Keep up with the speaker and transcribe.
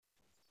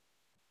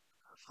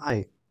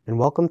Hi, and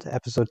welcome to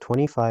episode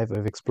 25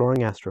 of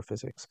Exploring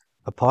Astrophysics,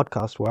 a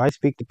podcast where I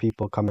speak to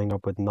people coming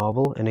up with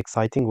novel and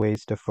exciting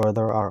ways to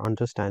further our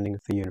understanding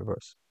of the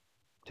universe.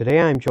 Today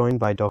I am joined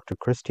by Dr.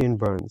 Christian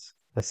Burns,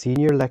 a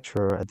senior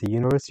lecturer at the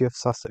University of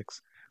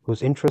Sussex,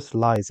 whose interest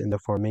lies in the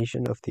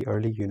formation of the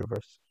early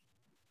universe.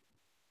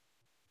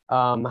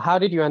 How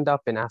did you end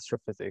up in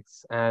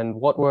astrophysics, and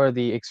what were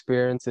the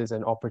experiences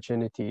and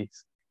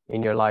opportunities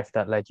in your life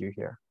that led you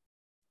here?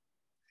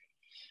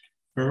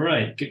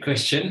 Right, good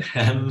question.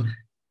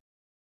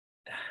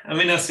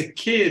 As a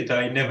kid,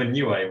 I never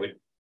knew I would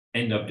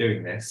end up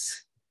doing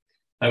this.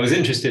 I was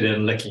interested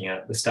in looking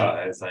at the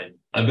stars. I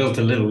built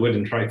a little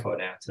wooden tripod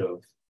out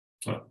of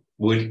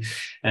wood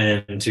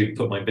and to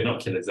put my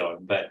binoculars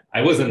on, but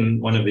I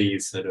wasn't one of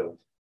these sort of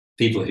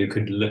people who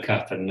could look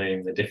up and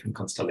name the different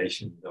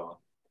constellations or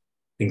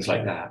things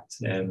like that.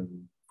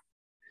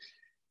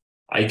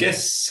 I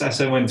guess as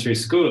I went through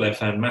school, I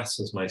found maths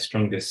was my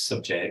strongest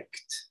subject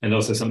and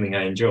also something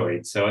I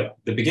enjoyed. So at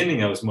the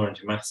beginning, I was more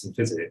into maths and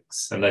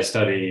physics, and I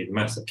studied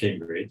maths at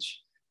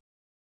Cambridge.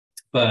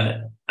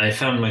 But I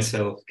found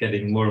myself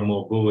getting more and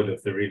more bored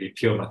of the really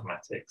pure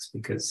mathematics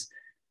because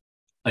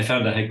I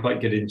found I had quite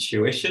good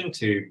intuition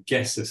to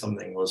guess if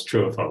something was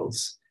true or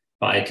false,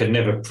 but I could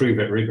never prove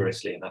it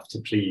rigorously enough to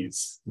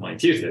please my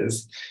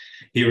tutors,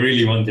 who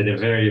really wanted a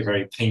very,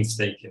 very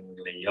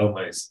painstakingly,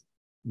 almost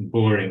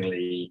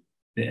boringly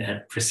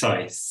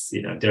precise,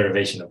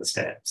 derivation of the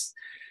steps.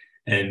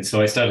 And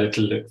so I started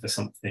to look for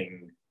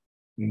something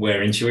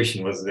where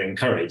intuition was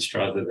encouraged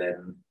rather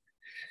than,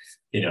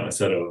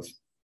 sort of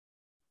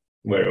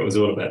where it was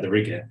all about the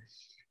rigor.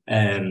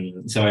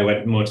 And so I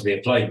went more to the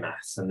applied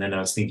maths. And then I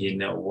was thinking,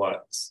 now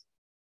what,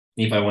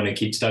 if I want to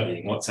keep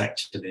studying, what's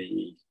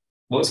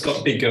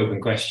got big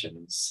open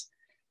questions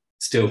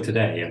still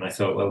today? And I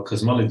thought, well,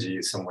 cosmology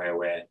is somewhere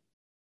where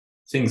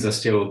things are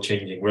still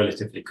changing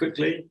relatively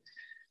quickly.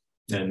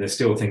 And there's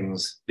still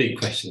big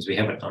questions we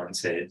haven't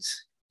answered.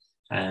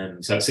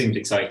 So it seemed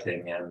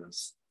exciting, and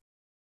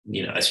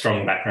a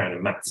strong background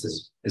in maths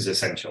is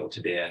essential to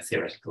be a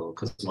theoretical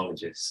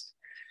cosmologist.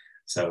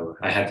 So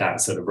I had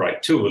that sort of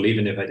right tool,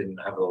 even if I didn't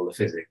have all the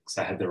physics.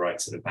 I had the right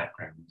sort of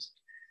background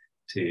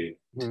to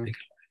pick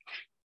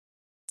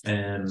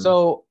up.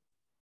 So,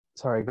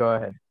 sorry, go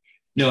ahead.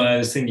 No, I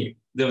was thinking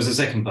there was a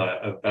second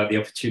part about the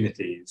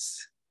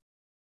opportunities.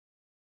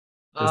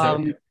 I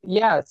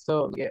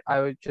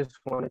would just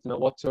wanted to know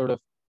what sort of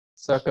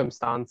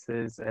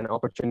circumstances and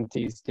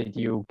opportunities did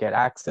you get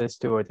access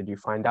to, or did you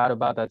find out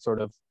about that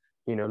sort of,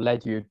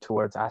 led you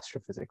towards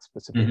astrophysics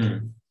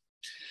specifically?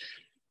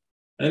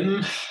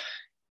 Mm-hmm.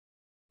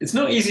 It's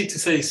not easy to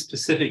say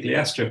specifically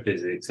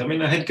astrophysics.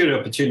 I had good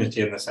opportunity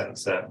in the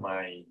sense that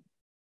my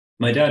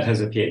dad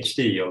has a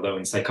PhD, although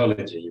in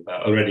psychology,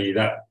 but already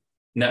that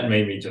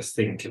made me just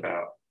think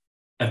about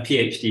a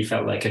PhD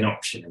felt like an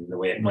option in the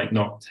way it might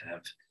not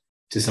have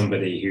to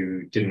somebody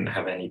who didn't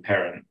have any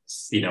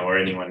parents, or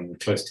anyone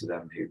close to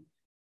them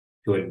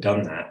who had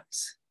done that.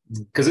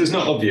 Because it's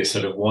not obvious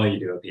sort of why you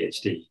do a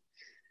PhD.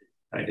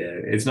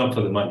 It's not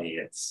for the money,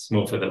 it's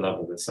more for the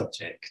love of the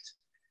subject.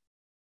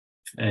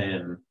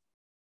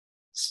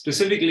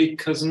 Specifically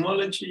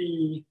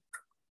cosmology,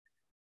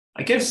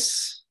 I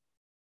guess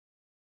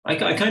I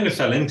kind of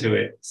fell into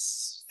it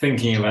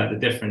thinking about the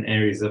different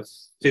areas of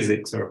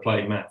physics or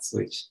applied maths,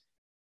 which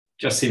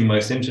just seemed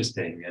most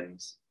interesting.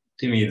 And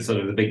to me,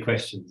 the big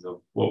questions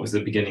of what was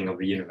the beginning of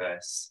the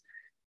universe,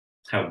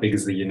 how big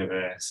is the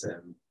universe,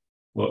 and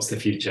what's the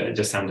future, it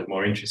just sounded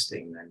more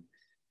interesting than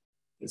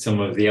some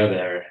of the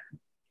other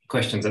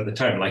questions at the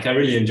time. Like, I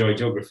really enjoyed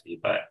geography,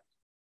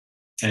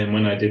 and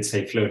when I did,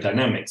 say, fluid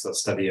dynamics or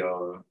study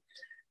of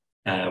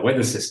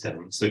weather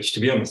systems, which, to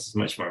be honest, is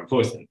much more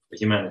important for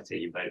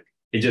humanity, but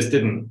it just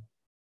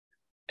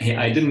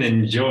I didn't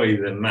enjoy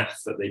the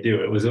maths that they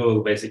do. It was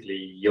all basically,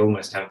 you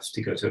almost have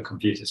to go to a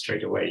computer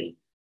straight away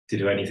to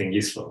do anything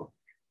useful.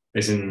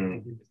 Whereas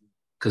in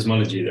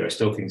cosmology, there are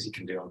still things you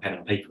can do on pen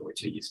and paper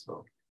which are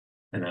useful.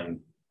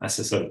 And as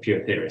a sort of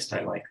pure theorist,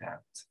 I like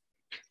that.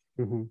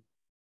 Mm-hmm.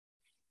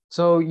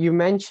 So you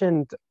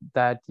mentioned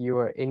that you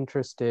were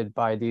interested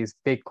by these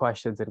big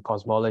questions in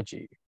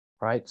cosmology,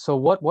 right? So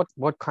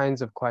what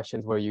kinds of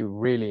questions were you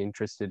really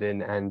interested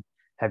in, and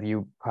have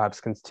you perhaps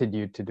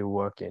continued to do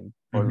work in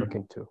or look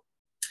into?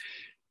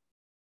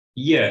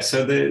 Yeah,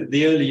 so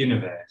the early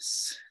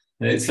universe,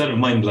 it's sort of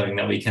mind-blowing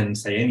that we can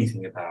say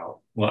anything about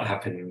what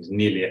happened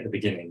nearly at the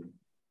beginning.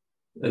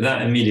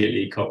 That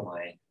immediately caught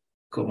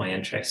my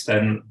interest.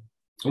 And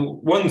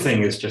one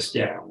thing is just,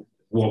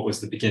 what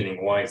was the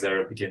beginning? Why is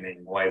there a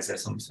beginning? Why is there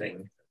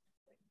something?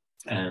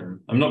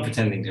 I'm not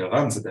pretending to have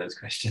answered those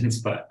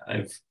questions, but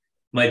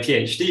my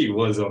PhD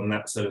was on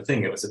that sort of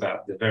thing. It was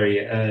about the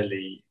very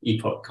early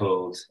epoch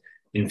called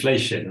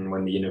inflation,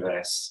 when the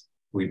universe,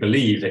 we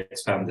believe,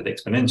 expanded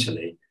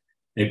exponentially.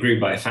 It grew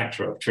by a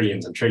factor of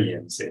trillions and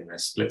trillions in a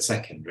split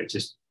second, which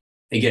is,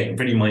 again,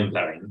 pretty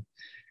mind-blowing.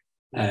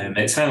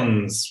 It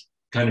sounds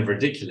kind of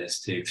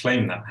ridiculous to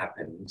claim that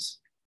happened,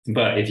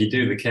 but if you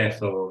do the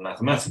careful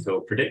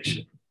mathematical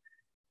prediction,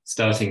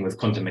 starting with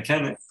quantum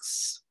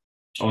mechanics,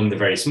 on the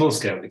very small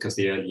scale, because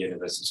the early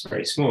universe was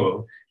very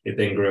small, it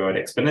then grew out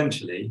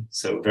exponentially.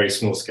 So very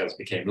small scales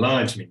became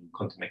large, meaning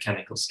quantum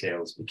mechanical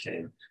scales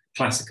became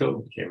classical,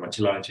 became much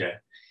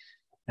larger.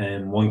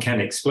 And one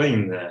can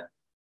explain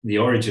the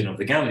origin of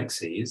the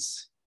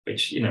galaxies,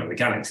 which, the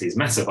galaxies,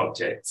 massive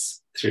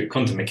objects, through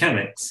quantum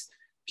mechanics,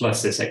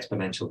 plus this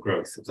exponential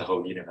growth of the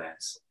whole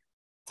universe.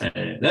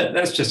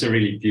 That's just a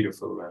really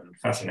beautiful and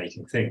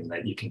fascinating thing,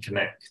 that you can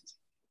connect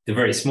the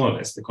very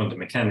smallest, the quantum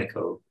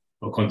mechanical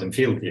or quantum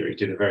field theory,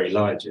 to the very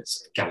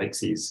largest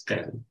galaxies,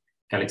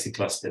 galaxy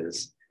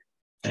clusters.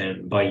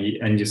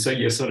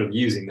 You're sort of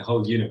using the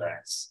whole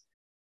universe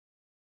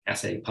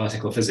as a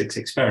particle physics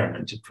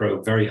experiment to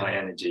probe very high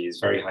energies,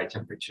 very high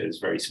temperatures,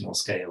 very small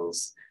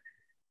scales.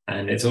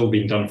 And it's all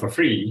been done for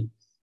free,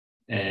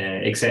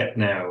 except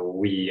now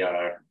we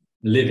are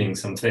living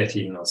some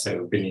 13 or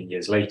so billion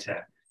years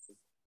later.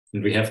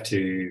 And we have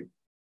to,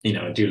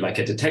 do like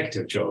a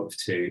detective job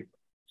to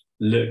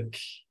look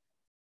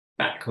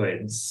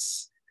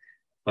backwards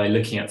by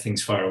looking at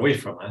things far away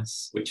from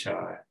us, which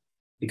are,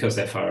 because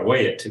they're far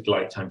away, it took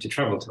light time to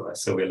travel to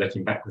us. So we're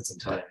looking backwards in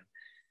time.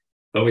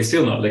 But we're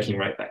still not looking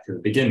right back to the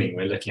beginning.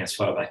 We're looking as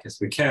far back as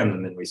we can,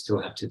 and then we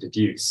still have to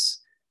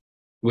deduce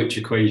which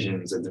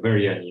equations in the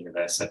very early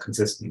universe are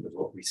consistent with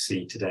what we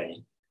see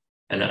today.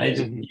 And I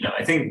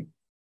think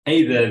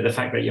the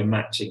fact that you're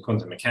matching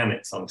quantum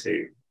mechanics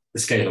onto the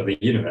scale of the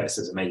universe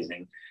is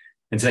amazing.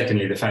 And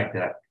secondly, the fact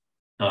that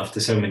after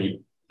so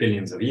many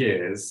billions of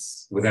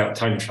years, without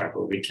time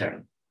travel, we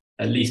can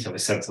at least have a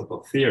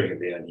sensible theory of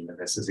the early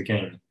universe is,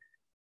 again,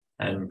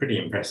 pretty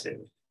impressive.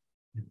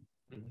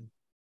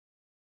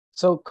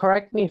 So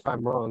correct me if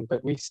I'm wrong,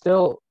 but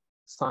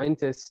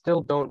scientists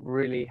still don't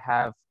really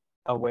have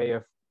a way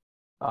of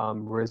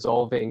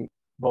resolving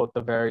both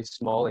the very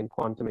small in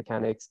quantum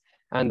mechanics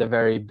and the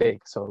very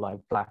big, so like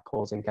black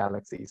holes and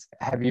galaxies.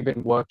 Have you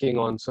been working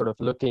on sort of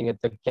looking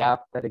at the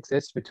gap that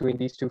exists between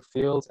these two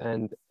fields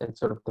and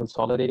sort of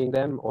consolidating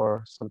them,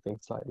 or something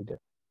slightly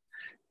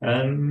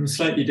different?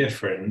 Slightly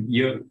different.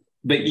 You're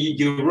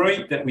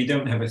right that we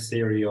don't have a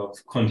theory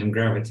of quantum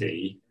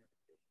gravity.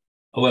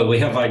 Well, we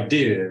have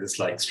ideas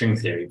like string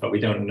theory, but we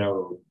don't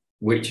know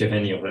which of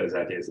any of those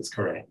ideas is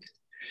correct.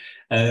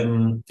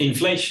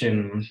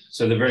 Inflation,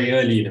 so the very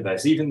early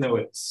universe, even though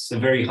it's a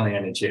very high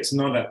energy, it's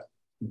not at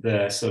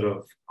the sort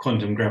of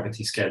quantum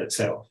gravity scale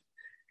itself.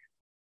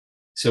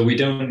 So we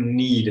don't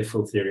need a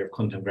full theory of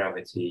quantum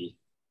gravity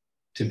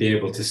to be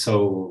able to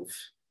solve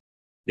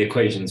the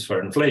equations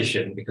for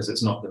inflation, because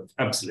it's not the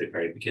absolute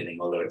very beginning,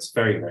 although it's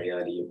very, very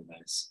early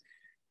universe.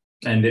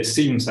 And it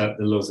seems that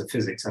the laws of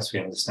physics, as we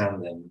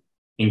understand them,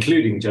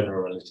 including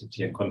general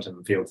relativity and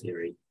quantum field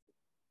theory,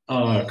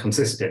 are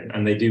consistent,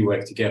 and they do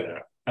work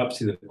together up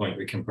to the point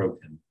we can probe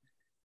them.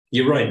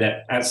 You're right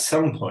that at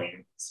some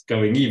point,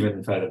 going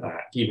even further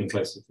back, even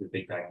closer to the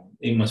Big Bang,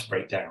 it must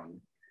break down.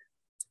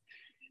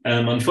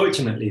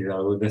 Unfortunately,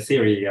 though, the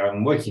theory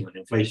I'm working on,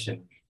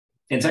 inflation,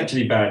 it's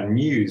actually bad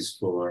news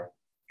for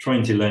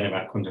trying to learn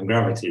about quantum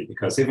gravity,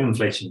 because if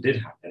inflation did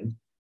happen,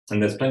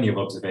 and there's plenty of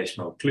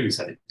observational clues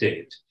that it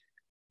did,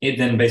 it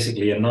then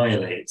basically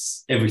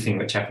annihilates everything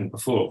which happened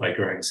before by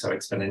growing so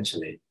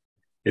exponentially.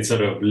 It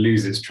sort of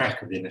loses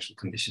track of the initial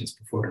conditions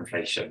before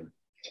inflation.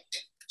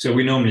 So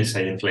we normally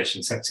say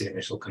inflation sets the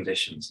initial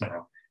conditions.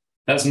 Now,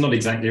 that's not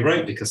exactly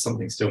right, because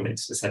something still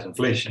needs to set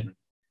inflation.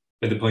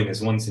 But the point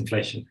is, once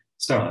inflation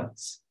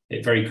starts,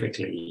 it very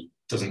quickly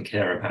doesn't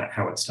care about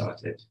how it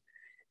started.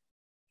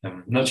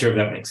 I'm not sure if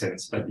that makes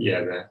sense, but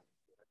yeah,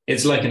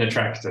 it's like an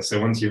attractor. So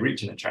once you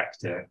reach an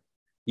attractor,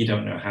 you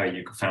don't know how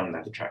you found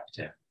that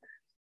attractor.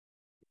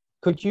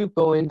 Could you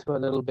go into a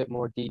little bit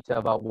more detail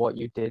about what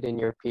you did in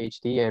your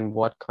PhD and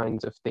what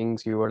kinds of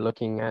things you were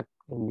looking at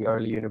in the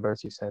early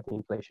universe, you said, the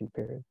inflation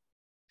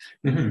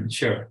period?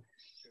 Sure.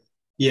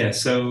 Yeah,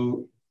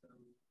 so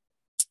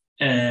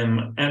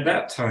at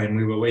that time,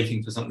 we were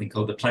waiting for something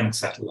called the Planck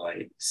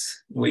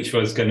satellites, which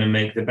was going to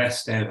make the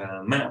best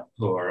ever map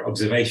or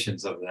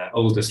observations of the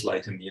oldest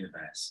light in the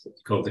universe,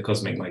 called the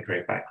cosmic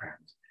microwave background.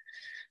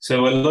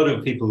 So a lot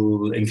of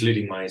people,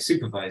 including my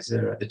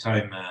supervisor at the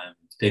time,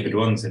 David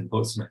Wands in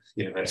Portsmouth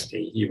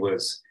University, he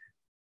was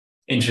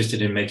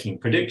interested in making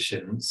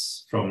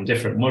predictions from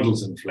different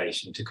models of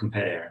inflation to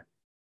compare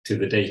to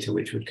the data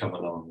which would come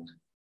along.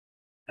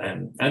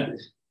 And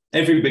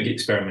every big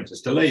experiment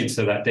is delayed,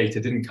 so that data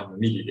didn't come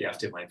immediately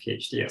after my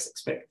PhD as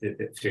expected,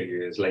 a few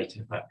years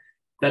later, but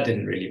that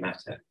didn't really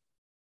matter.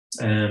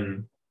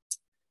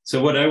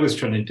 So what I was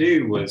trying to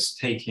do was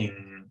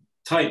taking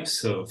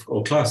types of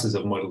or classes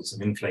of models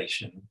of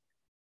inflation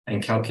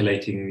and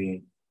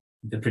calculating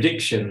the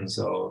predictions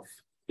of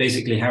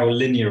basically how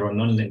linear or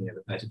nonlinear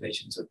the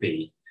perturbations would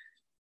be.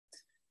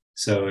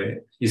 So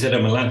you said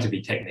I'm allowed to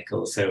be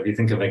technical. So if you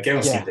think of a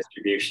Gaussian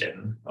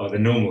distribution or the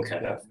normal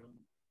curve,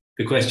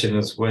 the question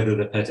is whether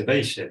the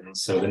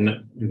perturbations, so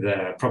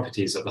the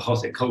properties of the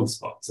hot and cold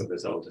spots of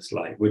this oldest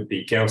light, would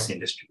be Gaussian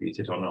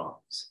distributed or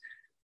not.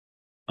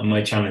 And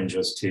my challenge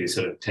was to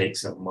sort of take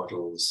some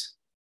models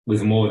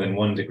with more than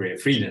 1 degree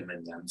of freedom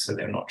in them, so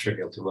they're not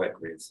trivial to work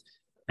with,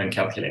 and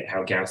calculate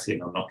how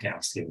Gaussian or not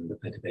Gaussian the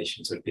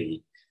perturbations would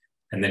be,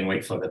 and then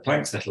wait for the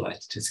Planck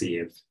satellite to see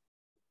if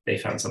they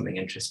found something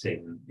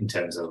interesting in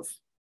terms of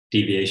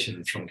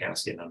deviation from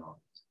Gaussian or not.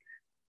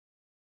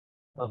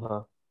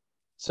 Uh-huh.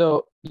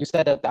 So you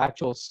said that the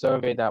actual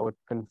survey that would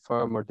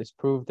confirm or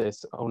disprove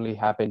this only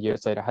happened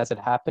years later. Has it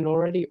happened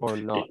already or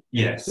not?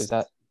 Yes. Is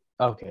that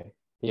okay?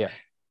 Yeah.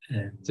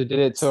 So did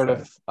it sort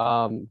of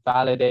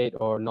validate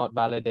or not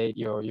validate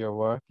your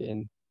work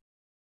in?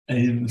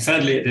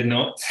 Sadly, it did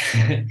not.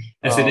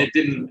 I said it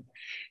didn't.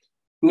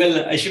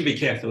 Well, I should be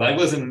careful. I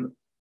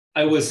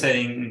was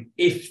saying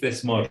if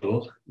this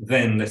model,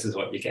 then this is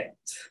what you get.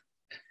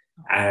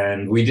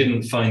 And we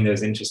didn't find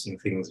those interesting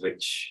things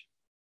which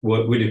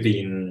would have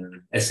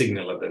been a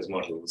signal of those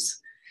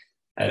models.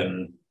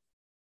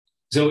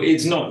 So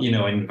it's not,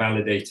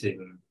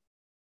 invalidating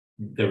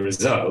the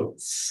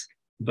results,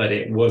 but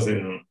it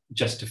wasn't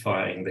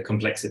justifying the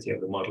complexity of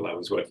the model I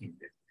was working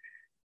with.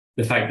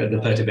 The fact that the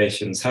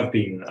perturbations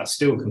are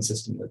still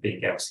consistent with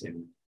being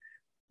Gaussian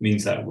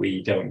means that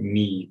we don't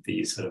need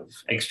these sort of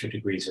extra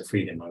degrees of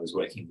freedom I was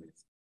working with.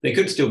 They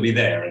could still be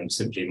there and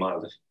simply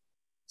mild,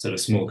 sort of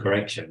small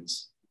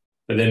corrections,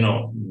 but they're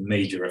not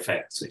major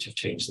effects which have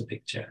changed the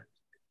picture.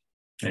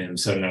 And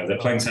so no, the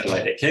Planck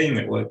satellite, it came,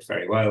 it worked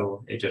very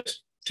well. It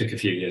just took a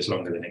few years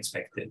longer than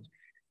expected,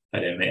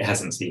 but it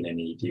hasn't seen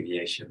any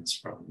deviations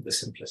from the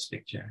simplest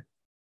picture.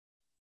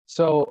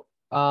 So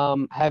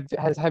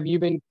have you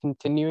been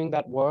continuing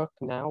that work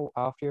now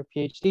after your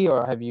PhD,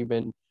 or have you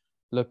been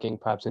looking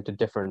perhaps into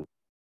different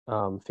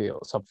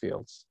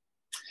subfields?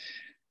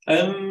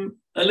 A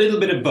little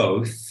bit of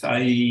both.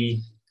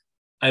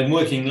 I'm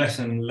working less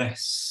and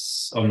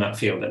less on that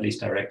field, at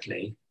least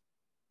directly,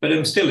 but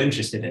I'm still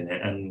interested in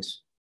it. And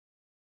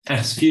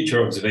as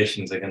future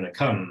observations are going to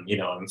come,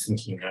 I'm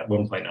thinking at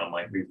one point I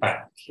might move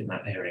back in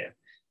that area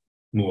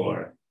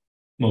more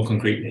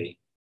concretely.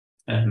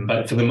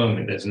 But for the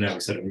moment, there's no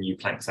sort of new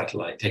Planck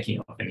satellite taking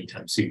off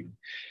anytime soon.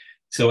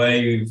 So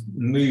I've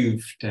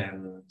moved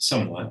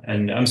somewhat,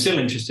 and I'm still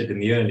interested in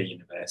the early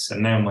universe.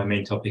 And now my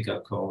main topic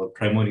are called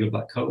primordial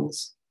black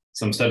holes.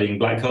 So I'm studying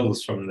black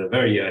holes from the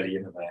very early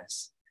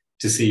universe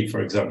to see,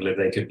 for example, if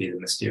they could be the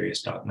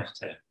mysterious dark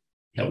matter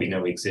that we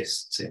know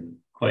exists in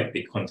quite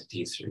big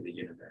quantities through the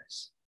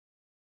universe.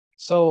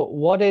 So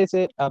what is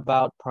it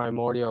about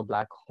primordial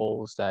black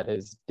holes that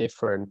is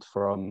different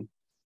from,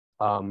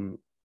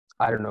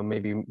 I don't know,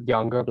 maybe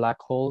younger black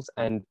holes?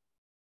 And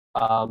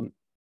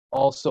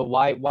also,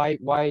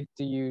 why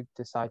do you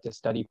decide to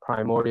study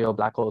primordial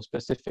black holes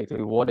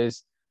specifically? What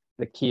is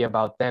the key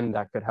about them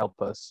that could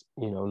help us,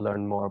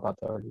 learn more about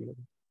the early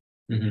universe?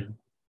 Mm-hmm.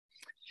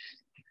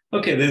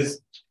 Okay, there's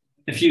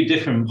a few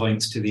different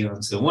points to the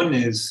answer. One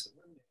is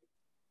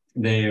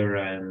they're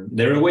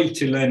a way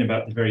to learn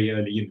about the very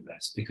early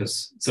universe,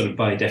 because sort of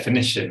by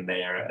definition,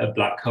 they are a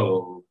black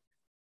hole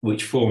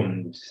which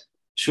formed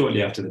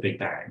shortly after the Big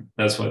Bang.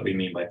 That's what we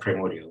mean by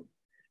primordial.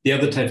 The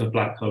other type of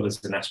black hole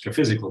is an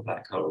astrophysical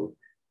black hole,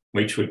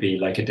 which would be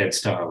like a dead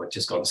star which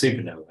has gone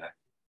supernova.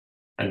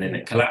 And then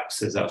it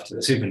collapses after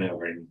the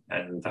supernova,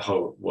 and the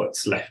whole,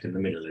 what's left in the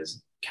middle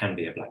can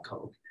be a black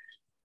hole.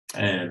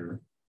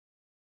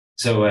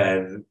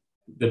 So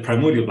the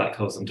primordial black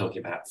holes I'm talking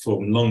about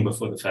form long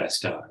before the first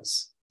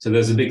stars. So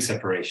there's a big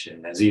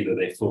separation. There's either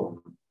they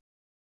form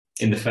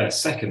in the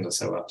first second or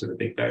so after the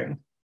Big Bang,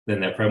 then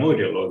they're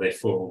primordial, or they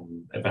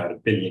form about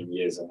 1 billion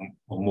years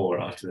or more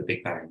after the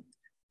Big Bang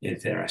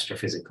if they're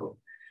astrophysical.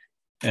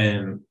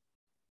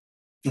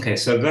 Okay,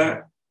 so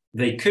that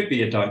they could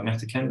be a dark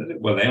matter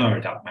candidate. Well, they are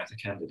a dark matter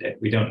candidate.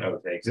 We don't know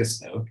if they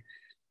exist though.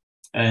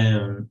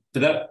 But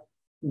that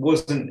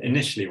wasn't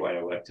initially why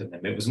I worked on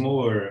them. It was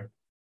more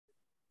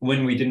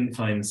when we didn't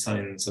find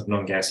signs of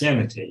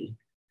non-Gaussianity.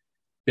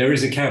 There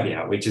is a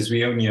caveat, which is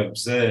we only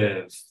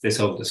observe this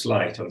oldest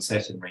light on a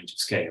certain range of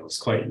scales,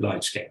 quite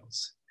large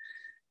scales.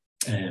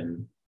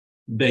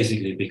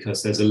 Basically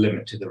because there's a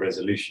limit to the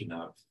resolution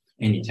of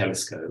any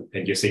telescope,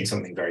 and you're seeing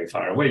something very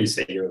far away. You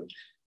say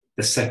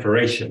the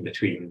separation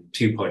between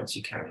 2 points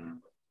you can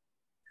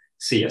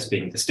see as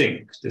being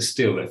distinct, there's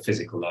still a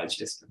physical large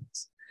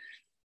distance.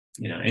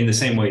 In the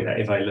same way that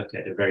if I look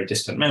at a very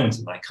distant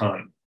mountain, I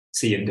can't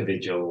see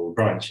individual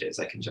branches,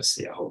 I can just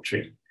see a whole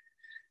tree.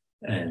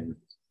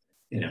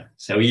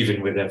 So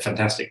even with a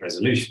fantastic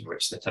resolution,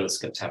 which the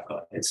telescopes have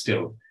got, it's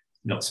still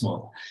not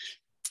small.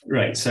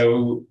 Right,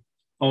 so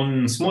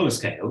on smaller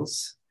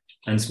scales,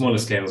 and smaller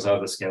scales are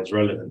the scales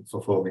relevant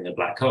for forming a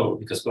black hole,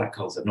 because black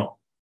holes are not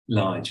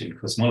large in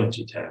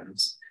cosmology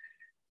terms.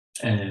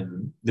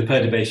 The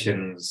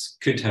perturbations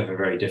could have a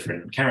very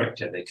different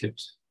character. They could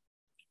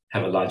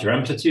have a larger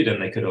amplitude, and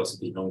they could also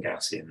be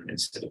non-Gaussian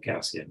instead of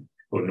Gaussian,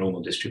 or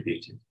normal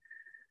distributed.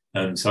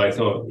 So I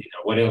thought,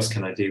 what else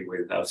can I do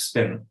with, I've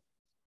spent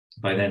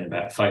by then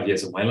about 5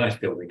 years of my life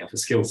building up a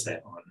skill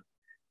set on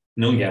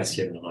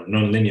non-Gaussian or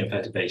non-linear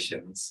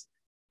perturbations.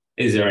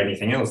 Is there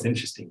anything else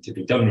interesting to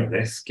be done with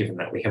this, given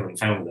that we haven't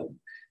found them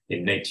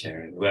in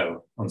nature? And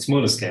well, on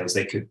smaller scales,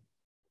 they could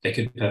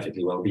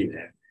perfectly well be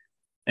there.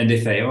 And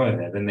if they are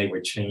there, then they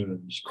would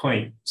change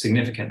quite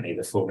significantly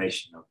the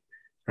formation of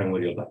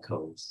primordial black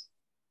holes.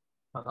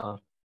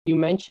 You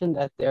mentioned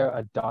that they're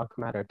a dark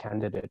matter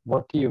candidate.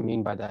 What do you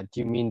mean by that? Do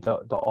you mean the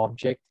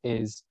object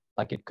is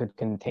like it could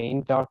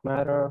contain dark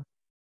matter?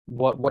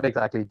 What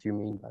exactly do you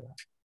mean by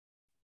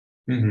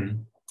that?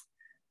 Mm-hmm.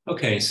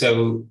 Okay,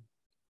 so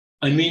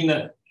I mean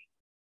that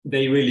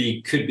they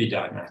really could be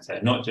dark matter,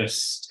 not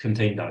just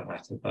contain dark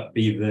matter, but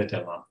be the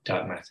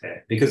dark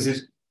matter.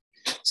 Because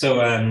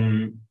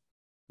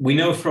we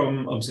know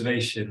from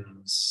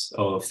observations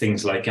of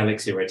things like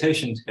galaxy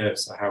rotation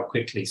curves, so how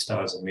quickly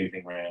stars are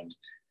moving around the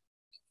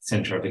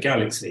center of a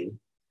galaxy.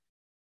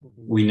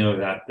 We know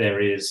that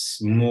there is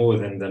more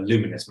than the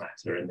luminous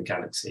matter in the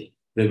galaxy.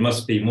 There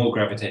must be more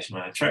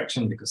gravitational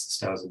attraction because the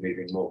stars are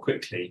moving more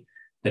quickly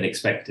than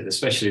expected,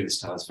 especially the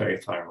stars very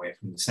far away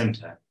from the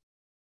center.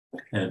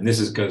 And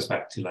this goes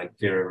back to like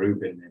Vera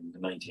Rubin in the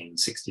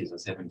 1960s or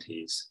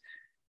 70s.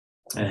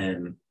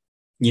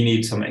 You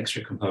need some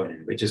extra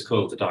component, which is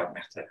called the dark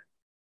matter.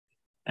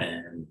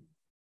 And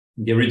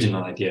the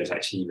original idea is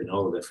actually even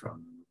older,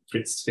 from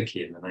Fritz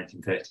Zwicky in the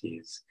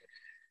 1930s.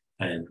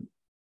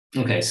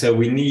 Okay, so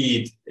we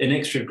need an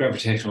extra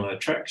gravitational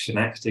attraction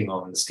acting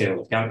on the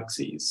scale of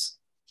galaxies,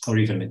 or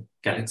even a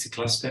galaxy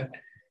cluster.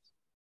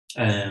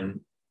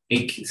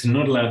 It's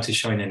not allowed to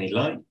shine any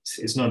light.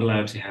 It's not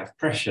allowed to have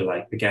pressure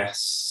like the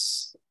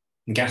gas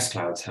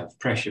clouds have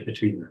pressure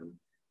between them.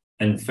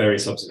 And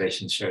various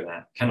observations show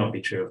that cannot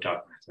be true of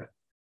dark matter.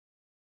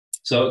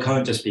 So it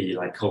can't just be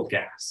like cold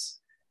gas,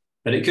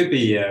 but it could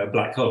be a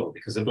black hole,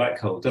 because a black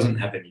hole doesn't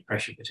have any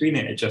pressure between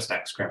it. It just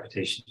acts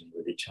gravitationally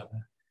with each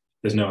other.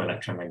 There's no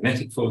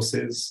electromagnetic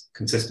forces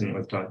consistent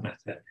with dark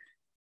matter.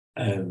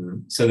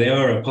 So they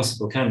are a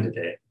possible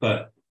candidate,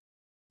 but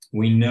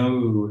we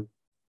know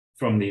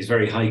from these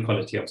very high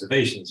quality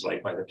observations,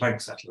 like by the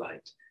Planck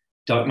satellite,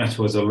 dark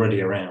matter was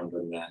already around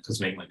when the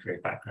cosmic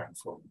microwave background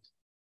formed.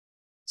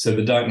 So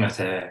the dark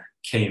matter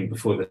came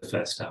before the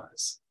first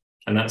stars.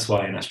 And that's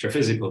why an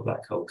astrophysical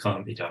black hole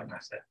can't be dark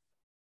matter,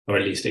 or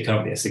at least it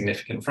can't be a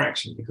significant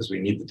fraction, because we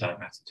need the dark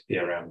matter to be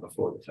around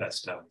before the first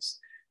stars.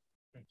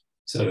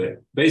 So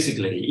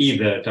basically,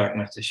 either dark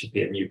matter should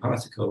be a new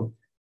particle,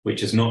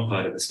 which is not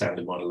part of the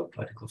standard model of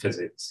particle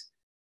physics,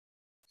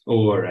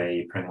 or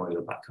a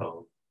primordial black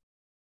hole.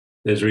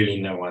 There's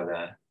really no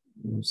other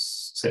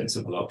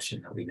sensible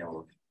option that we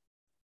know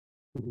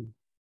of.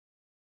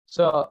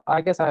 So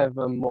I guess I have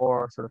a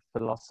more sort of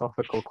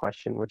philosophical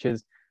question, which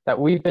is that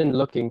we've been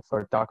looking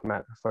for dark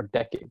matter for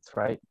decades,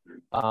 right?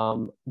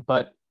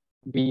 But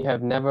we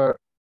have never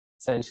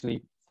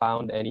essentially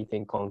found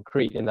anything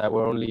concrete, in that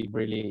we're only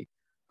really,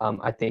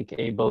 I think,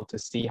 able to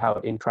see how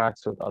it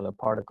interacts with other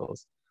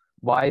particles.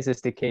 Why is this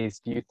the case?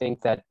 Do you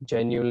think that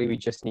genuinely we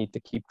just need to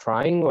keep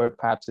trying, or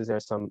perhaps is there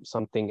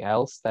something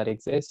else that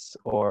exists,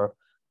 or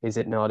is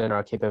it not in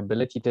our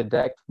capability to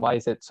detect? Why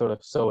is it sort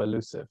of so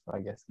elusive,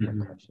 I guess, is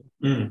the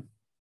question.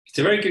 It's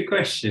a very good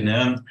question.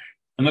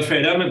 I'm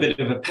afraid I'm a bit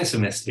of a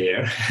pessimist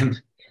here.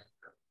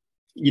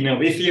 You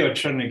know, if you're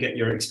trying to get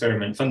your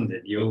experiment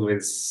funded, you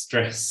always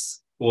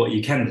stress what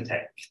you can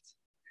detect,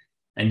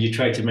 and you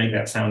try to make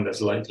that sound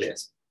as likely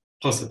as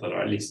possible,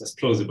 or at least as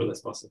plausible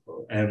as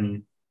possible.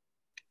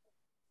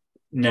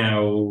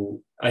 Now,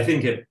 I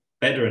think a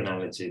better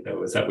analogy,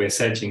 though, is that we're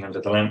searching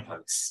under the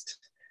lamppost.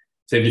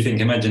 So if you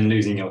think, imagine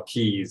losing your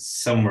keys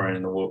somewhere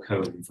in the walk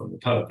home from the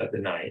pub at the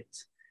night,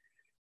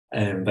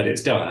 but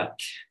it's dark.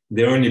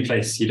 The only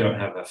place you don't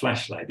have a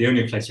flashlight, the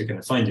only place you're going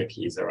to find your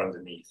keys are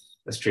underneath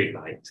the street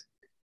light.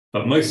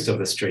 But most of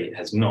the street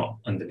has not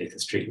underneath a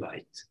street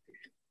light.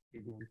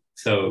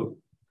 So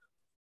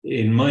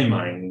in my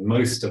mind,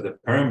 most of the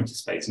parameter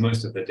space,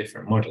 most of the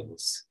different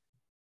models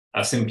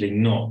are simply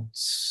not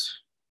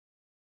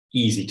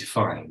easy to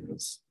find.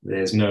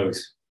 There's no,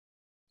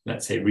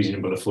 let's say,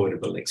 reasonable,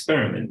 affordable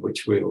experiment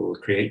which will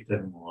create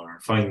them or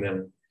find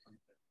them.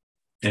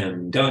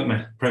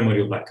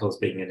 Primordial black holes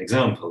being an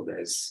example,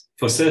 there's,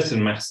 for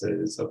certain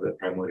masses of the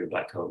primordial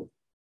black hole,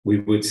 we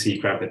would see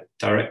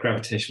direct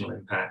gravitational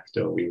impact,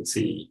 or we would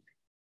see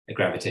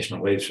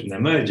gravitational waves from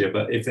their merger.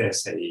 But if they're,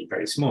 say,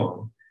 very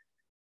small,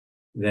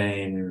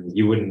 then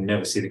you wouldn't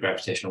never see the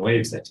gravitational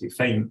waves. They're too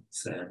faint.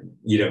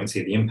 You don't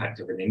see the impact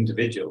of an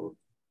individual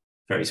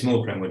very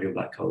small primordial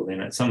black hole.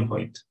 Then at some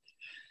point,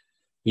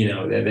 you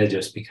know, they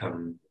just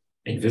become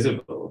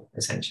invisible,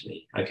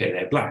 essentially. Okay,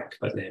 they're black,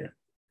 but they're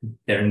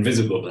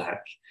invisible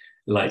black.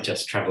 Light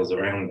just travels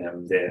around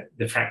them.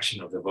 The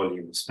fraction of the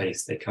volume of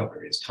space they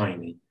cover is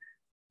tiny.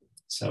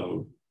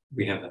 So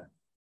we have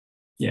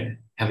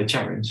a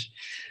challenge,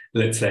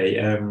 let's say.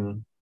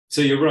 So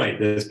you're right,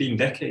 there's been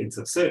decades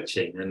of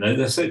searching, and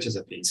the searches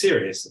have been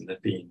serious, and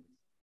they've been,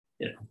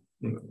 you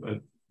know,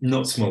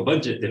 not small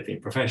budget, they've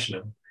been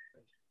professional.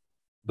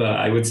 But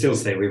I would still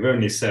say we've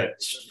only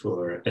searched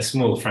for a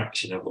small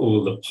fraction of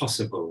all the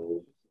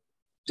possible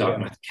dark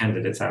matter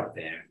candidates out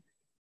there.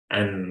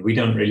 And we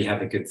don't really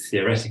have a good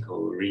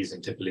theoretical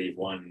reason to believe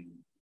one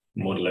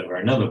model over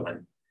another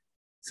one.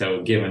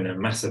 So given a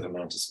massive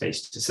amount of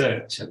space to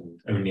search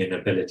and only an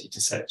ability to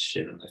search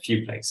in a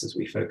few places,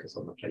 we focus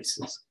on the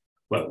places,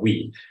 well,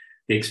 the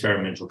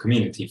experimental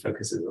community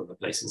focuses on the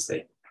places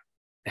they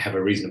have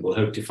a reasonable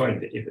hope to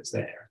find it if it's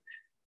there.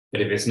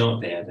 But if it's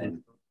not there,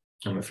 then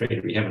I'm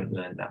afraid we haven't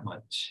learned that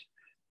much.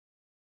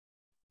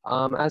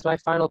 As my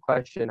final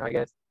question, I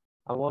guess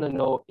I want to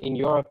know, in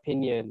your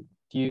opinion,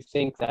 do you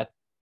think that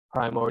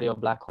primordial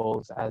black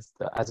holes as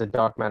a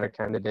dark matter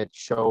candidate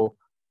show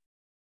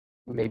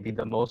maybe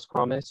the most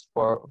promise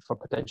for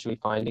potentially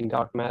finding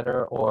dark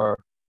matter,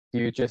 or do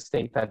you just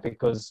think that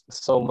because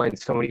so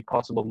many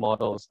possible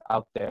models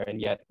out there,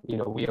 and yet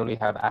we only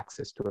have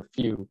access to a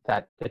few,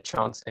 that the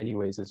chance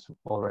anyways is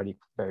already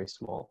very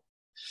small?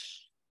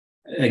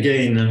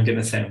 Again, I'm going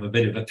to say I'm a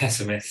bit of a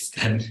pessimist,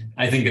 and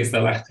I think it's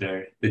the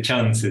latter. The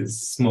chance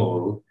is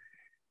small.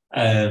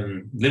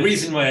 The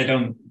reason why I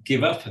don't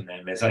give up on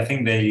them is I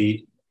think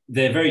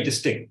they're very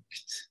distinct,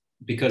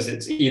 because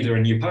it's either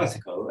a new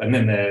particle, and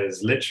then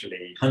there's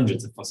literally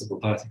hundreds of possible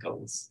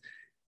particles,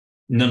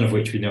 none of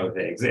which we know if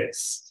they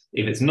exist.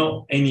 If it's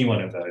not any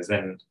one of those,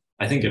 then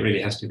I think it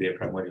really has to be a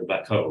primordial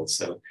black hole.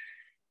 So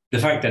the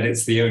fact that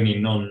it's the only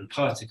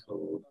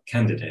non-particle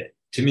candidate,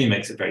 to me,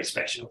 makes it very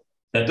special.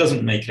 That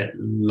doesn't make it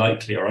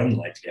likely or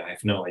unlikely. I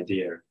have no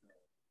idea,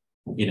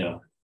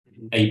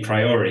 a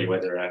priori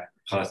whether a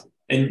particle,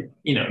 and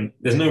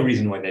there's no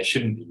reason why there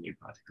shouldn't be new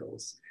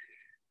particles.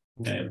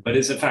 But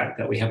it's a fact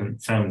that we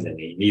haven't found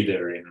any,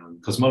 neither in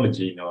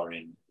cosmology nor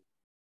in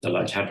the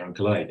Large Hadron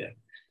Collider,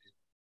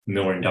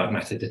 nor in dark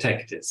matter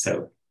detectors.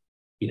 So,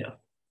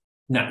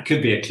 that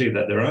could be a clue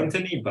that there aren't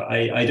any, but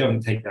I don't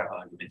take that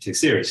argument too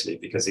seriously,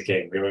 because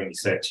again, we're only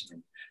searching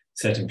in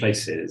certain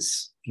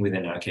places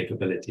within our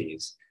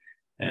capabilities.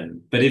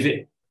 But if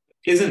it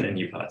isn't a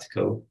new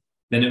particle,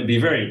 then it would be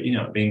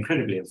it'd be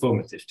incredibly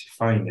informative to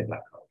find a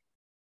black hole,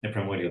 a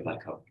primordial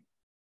black hole.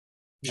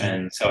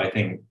 And so I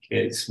think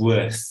it's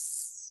worth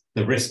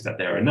the risk that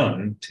there are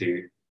none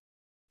to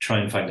try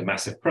and find a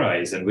massive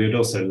prize. And we would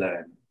also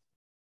learn,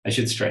 I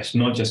should stress,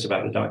 not just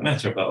about the dark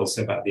matter, but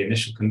also about the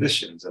initial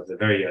conditions of the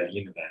very early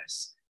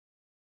universe.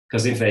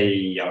 Because if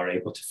they are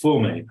able to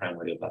form a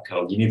primordial black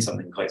hole, you need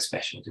something quite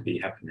special to be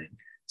happening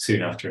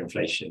soon after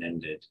inflation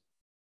ended.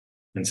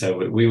 And so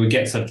we would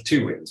get sort of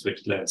two wins.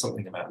 We'd learn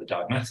something about the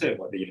dark matter,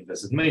 what the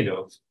universe is made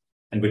of,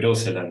 and we'd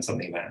also learn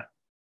something about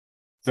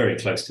very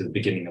close to the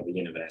beginning of the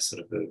universe,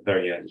 sort of the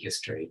very early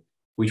history,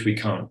 which we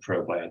can't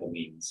probe by other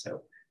means.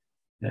 So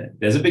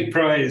there's a big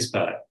prize,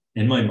 but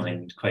in my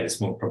mind, quite a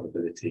small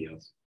probability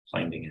of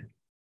finding it.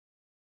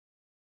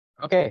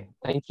 Okay,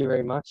 thank you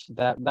very much.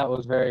 That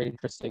was very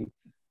interesting.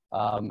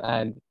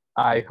 And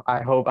I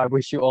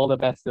wish you all the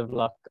best of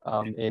luck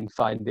in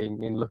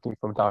looking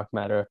for dark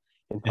matter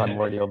in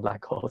primordial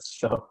black holes.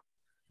 So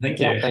thank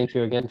you. Thank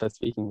you again for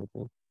speaking with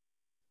me.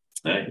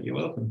 You're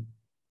welcome.